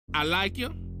I like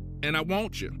you, and I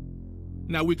want you.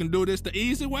 Now we can do this the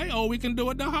easy way, or we can do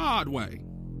it the hard way.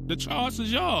 The choice is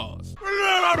yours.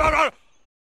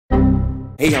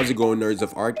 Hey, how's it going, nerds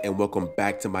of art, and welcome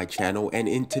back to my channel. And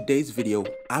in today's video,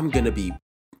 I'm gonna be...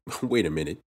 Wait a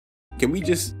minute. Can we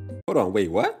just... Hold on,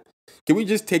 wait, what? Can we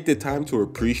just take the time to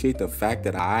appreciate the fact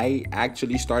that I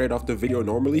actually started off the video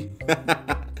normally?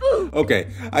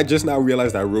 Okay, I just now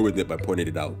realized I ruined it by pointing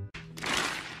it out.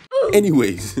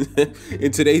 Anyways,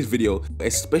 in today's video,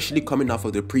 especially coming off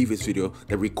of the previous video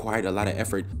that required a lot of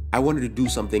effort, I wanted to do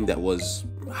something that was,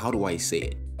 how do I say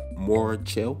it? More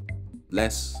chill?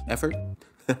 Less effort?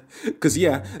 Because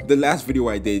yeah, the last video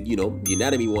I did, you know, the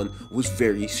anatomy one, was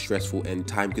very stressful and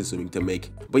time consuming to make.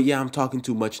 But yeah, I'm talking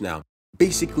too much now.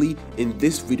 Basically, in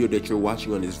this video that you're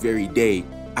watching on this very day,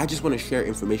 I just want to share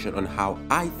information on how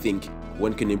I think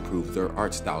one can improve their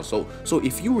art style. So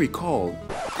if you recall,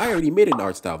 I already made an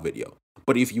art style video.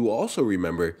 But if you also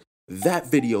remember,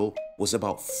 that video was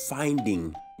about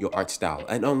finding your art style.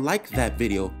 And unlike that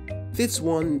video, this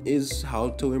one is how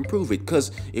to improve it.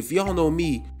 Because if y'all know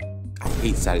me, I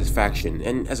hate satisfaction.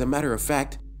 And as a matter of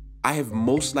fact, I have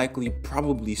most likely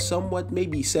probably somewhat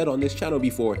maybe said on this channel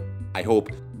before, I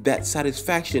hope, that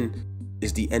satisfaction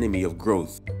is the enemy of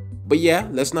growth. But yeah,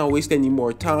 let's not waste any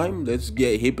more time. Let's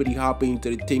get hippity hopping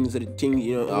to the things,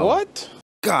 you know. Oh, what?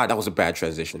 God, that was a bad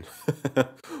transition.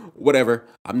 Whatever,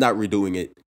 I'm not redoing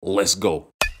it. Let's go.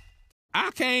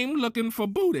 I came looking for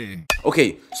booty.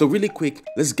 Okay, so really quick,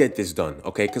 let's get this done,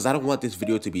 okay? Because I don't want this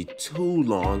video to be too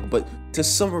long, but to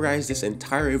summarize this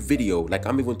entire video, like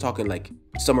I'm even talking like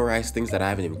summarize things that I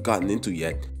haven't even gotten into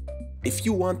yet. If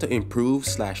you want to improve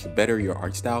 / better your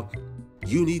art style,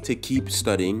 you need to keep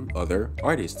studying other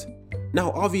artists.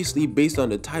 Now, obviously, based on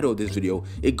the title of this video,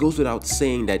 it goes without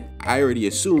saying that I already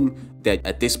assume that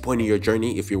at this point in your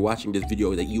journey, if you're watching this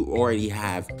video, that you already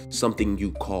have something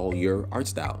you call your art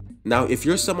style. Now, if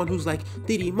you're someone who's like,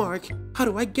 Diddy Mark, how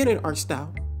do I get an art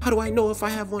style? How do I know if I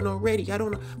have one already? I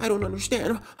don't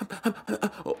understand.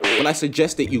 Well, I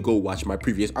suggest that you go watch my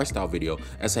previous art style video,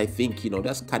 as I think, you know,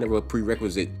 that's kind of a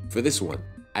prerequisite for this one.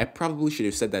 I probably should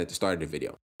have said that at the start of the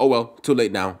video. Oh well, too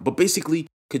late now. But basically,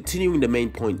 continuing the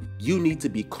main point, you need to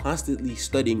be constantly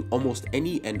studying almost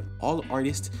any and all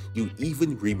artists you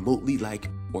even remotely like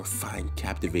or find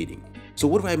captivating. So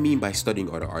what do I mean by studying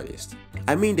other artists?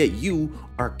 I mean that you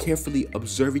are carefully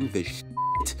observing the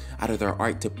shit out of their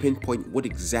art to pinpoint what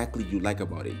exactly you like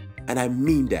about it. And I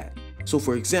mean that. So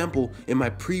for example, in my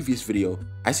previous video,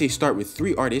 I say start with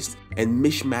 3 artists and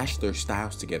mishmash their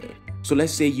styles together. So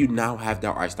let's say you now have the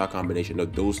art style combination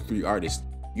of those 3 artists.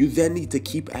 You then need to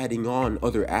keep adding on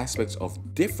other aspects of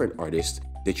different artists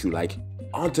that you like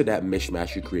onto that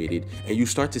mishmash you created, and you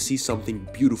start to see something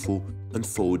beautiful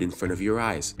unfold in front of your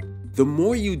eyes. The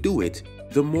more you do it,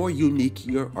 the more unique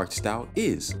your art style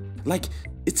is. Like,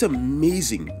 it's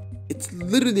amazing. It's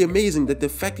literally amazing that the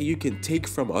fact that you can take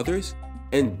from others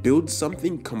and build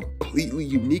something completely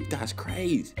unique, that's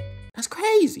crazy. That's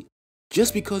crazy.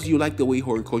 Just because you like the way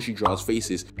Horikoshi draws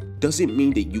faces doesn't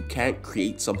mean that you can't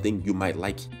create something you might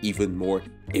like even more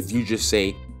if you just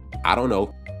say, I don't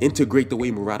know, integrate the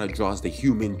way Murata draws the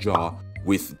human jaw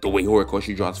with the way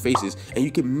Horikoshi draws faces, and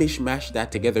you can mishmash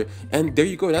that together, and there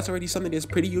you go, that's already something that's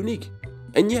pretty unique.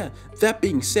 And yeah, that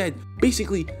being said,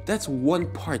 basically that's one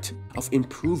part of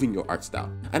improving your art style.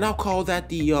 And I'll call that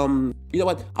the, you know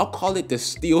what, I'll call it the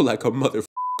steal like a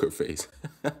motherfucker face.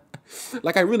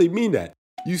 Like, I really mean that.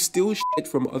 You steal shit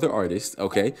from other artists,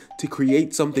 okay, to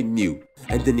create something new.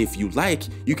 And then if you like,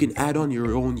 you can add on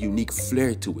your own unique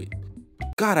flair to it.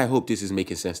 God, I hope this is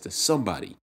making sense to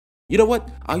somebody. You know what?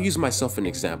 I'll use myself an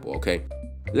example, okay?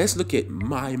 Let's look at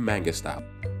my manga style.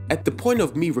 At the point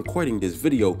of me recording this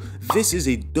video, this is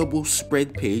a double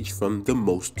spread page from the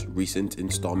most recent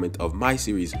installment of my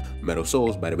series, Metal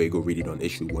Souls. By the way, go read it on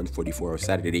issue 144 of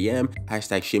Saturdayam,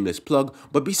 hashtag shameless plug.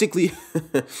 But basically,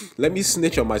 let me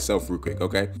snitch on myself real quick,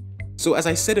 okay? So as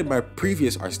I said in my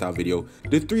previous art style video,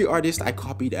 the 3 artists I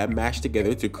copied and mashed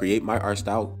together to create my art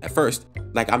style at first,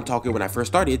 like I'm talking when I first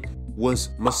started, was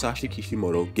Masashi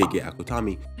Kishimoto, Gege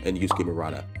Akutami, and Yusuke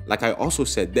Murata. Like I also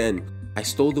said then, I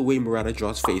stole the way Murata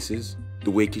draws faces,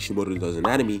 the way Kishimoto does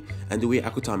anatomy, and the way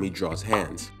Akutami draws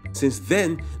hands. Since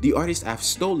then, the artists I've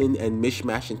stolen and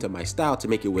mishmashed into my style to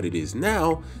make it what it is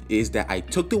now is that I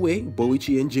took the way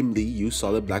Boichi and Jim Lee use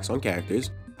solid blacks on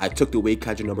characters, I took the way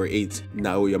Kaiju number 8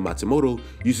 Naoya Matsumoto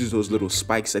uses those little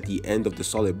spikes at the end of the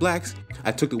solid blacks.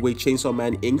 I took the way Chainsaw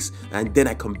Man inks, and then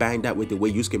I combined that with the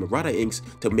way Yusuke Murata inks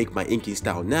to make my inking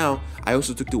style now. I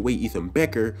also took the way Ethan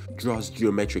Becker draws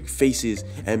geometric faces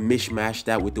and mishmashed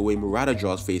that with the way Murata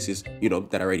draws faces, you know,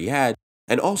 that I already had.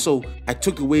 And also, I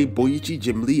took away Boichi,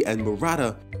 Jim Lee, and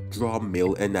Murata draw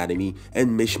male anatomy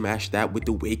and mishmashed that with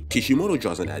the way Kishimoto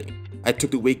draws anatomy. I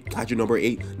took away Kaiju number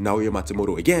 8, Naoya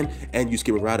Matsumoto again, and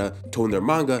Yusuke Murata toned their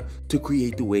manga to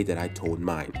create the way that I toned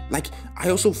mine. Like, I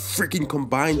also freaking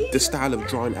combined the style of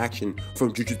drawing action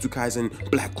from Jujutsu Kaisen,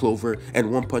 Black Clover,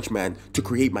 and One Punch Man to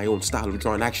create my own style of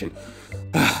drawing action.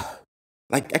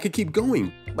 Like, I could keep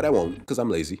going, but I won't, because I'm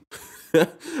lazy.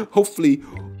 Hopefully,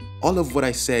 all of what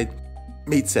I said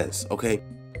made sense, okay?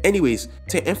 Anyways,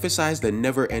 to emphasize the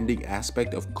never-ending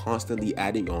aspect of constantly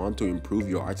adding on to improve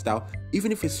your art style,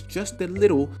 even if it's just a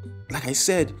little, like I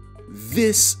said,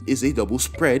 this is a double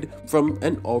spread from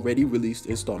an already released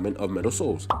installment of Metal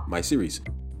Souls, my series.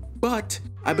 But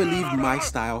I believe my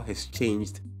style has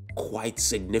changed quite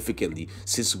significantly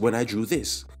since when I drew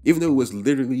this, even though it was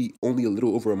literally only a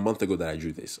little over a month ago that I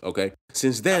drew this, okay?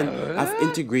 Since then, I've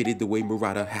integrated the way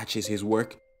Murata hatches his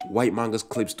work, Whyt Manga's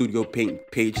Clip Studio Paint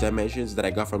page dimensions that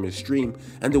I got from his stream,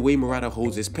 and the way Murata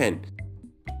holds his pen.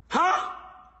 Huh?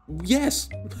 Yes,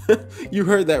 you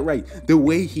heard that right. The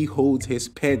way he holds his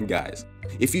pen, guys.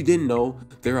 If you didn't know,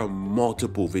 there are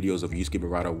multiple videos of Yusuke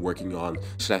Murata working on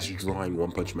 / drawing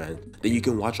One Punch Man that you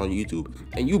can watch on YouTube,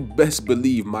 and you best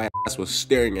believe my ass was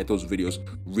staring at those videos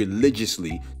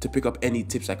religiously to pick up any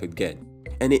tips I could get.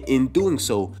 And in doing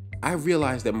so, I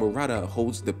realized that Murata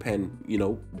holds the pen,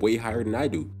 way higher than I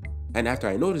do. And after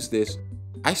I noticed this,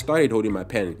 I started holding my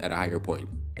pen at a higher point.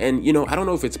 And I don't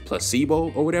know if it's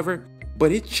placebo or whatever,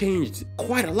 but it changed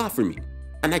quite a lot for me.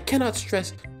 And I cannot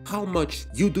stress how much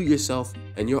you do yourself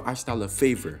and your art style a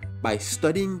favor by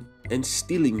studying and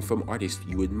stealing from artists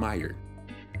you admire.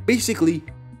 Basically,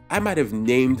 I might have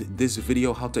named this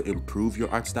video how to improve your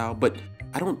art style, but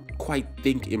I don't quite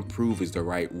think improve is the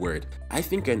right word. I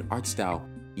think an art style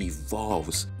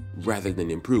evolves rather than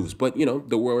improves, but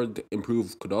the word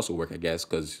improve could also work, I guess,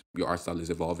 because your art style is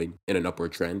evolving in an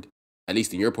upward trend. At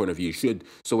least in your point of view, it should,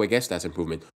 so I guess that's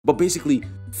improvement. But basically,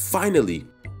 finally,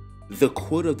 the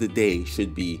quote of the day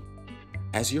should be,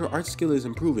 as your art skill is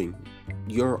improving,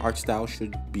 your art style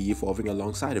should be evolving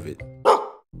alongside of it.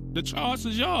 The choice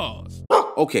is yours.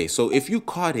 Okay, so if you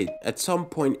caught it at some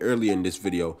point earlier in this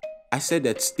video, I said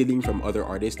that stealing from other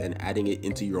artists and adding it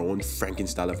into your own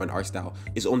Frankenstein of an art style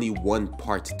is only one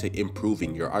part to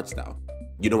improving your art style.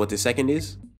 You know what the second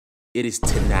is? It is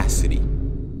tenacity.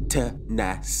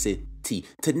 Tenacity.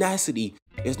 Tenacity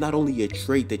is not only a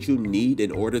trait that you need in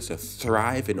order to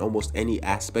thrive in almost any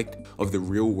aspect of the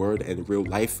real world and real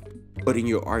life, but in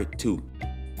your art too.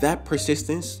 That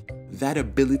persistence, that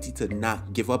ability to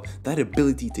not give up, that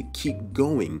ability to keep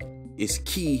going is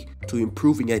key to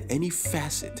improving at any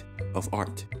facet of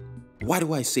art. Why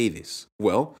do I say this?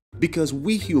 Well, because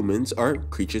we humans are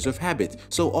creatures of habit.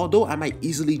 So although I might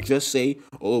easily just say,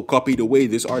 oh, copy the way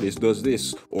this artist does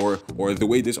this, or the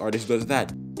way this artist does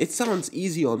that, it sounds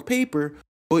easy on paper,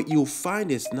 but you'll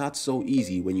find it's not so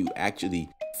easy when you actually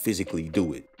physically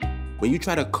do it. When you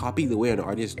try to copy the way an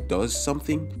artist does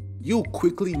something, you'll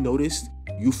quickly notice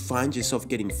you find yourself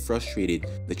getting frustrated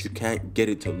that you can't get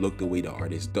it to look the way the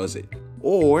artist does it.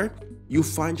 Or you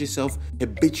find yourself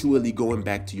habitually going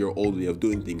back to your old way of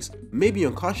doing things, maybe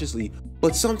unconsciously,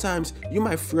 but sometimes you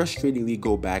might frustratingly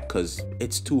go back because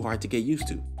it's too hard to get used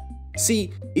to.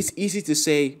 See, it's easy to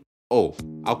say, oh,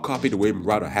 I'll copy the way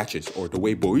Murata hatches or the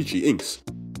way Boichi inks,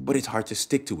 but it's hard to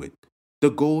stick to it. The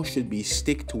goal should be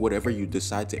stick to whatever you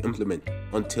decide to implement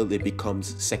until it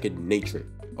becomes second nature,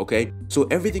 okay? So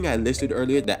everything I listed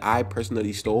earlier that I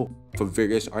personally stole from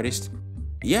various artists,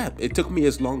 yeah, it took me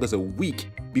as long as a week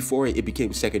before it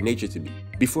became second nature to me,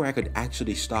 before I could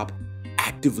actually stop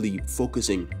actively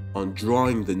focusing on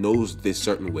drawing the nose this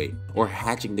certain way, or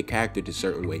hatching the character this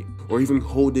certain way, or even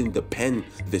holding the pen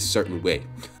this certain way.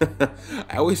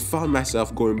 I always found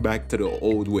myself going back to the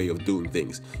old way of doing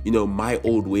things. My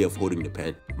old way of holding the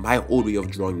pen, my old way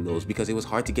of drawing the nose, because it was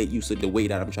hard to get used to the way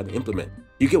that I'm trying to implement.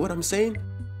 You get what I'm saying?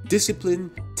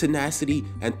 Discipline, tenacity,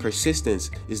 and persistence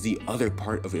is the other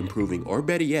part of improving, or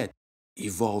better yet,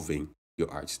 evolving your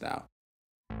art style.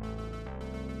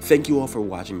 Thank you all for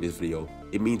watching this video.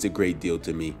 It means a great deal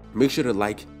to me. Make sure to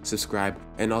like, subscribe,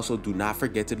 and also do not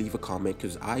forget to leave a comment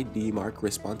because I, D-Mark,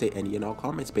 respond to any and all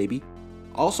comments, baby.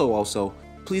 Also,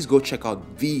 please go check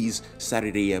out these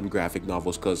Saturdayam graphic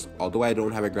novels because although I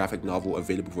don't have a graphic novel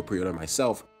available for pre-order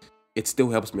myself, it still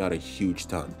helps me out a huge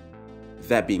ton.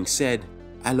 That being said,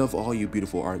 I love all you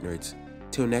beautiful art nerds.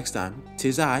 Till next time,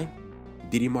 'tis I,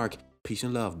 D-Mark. Peace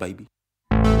and love, baby.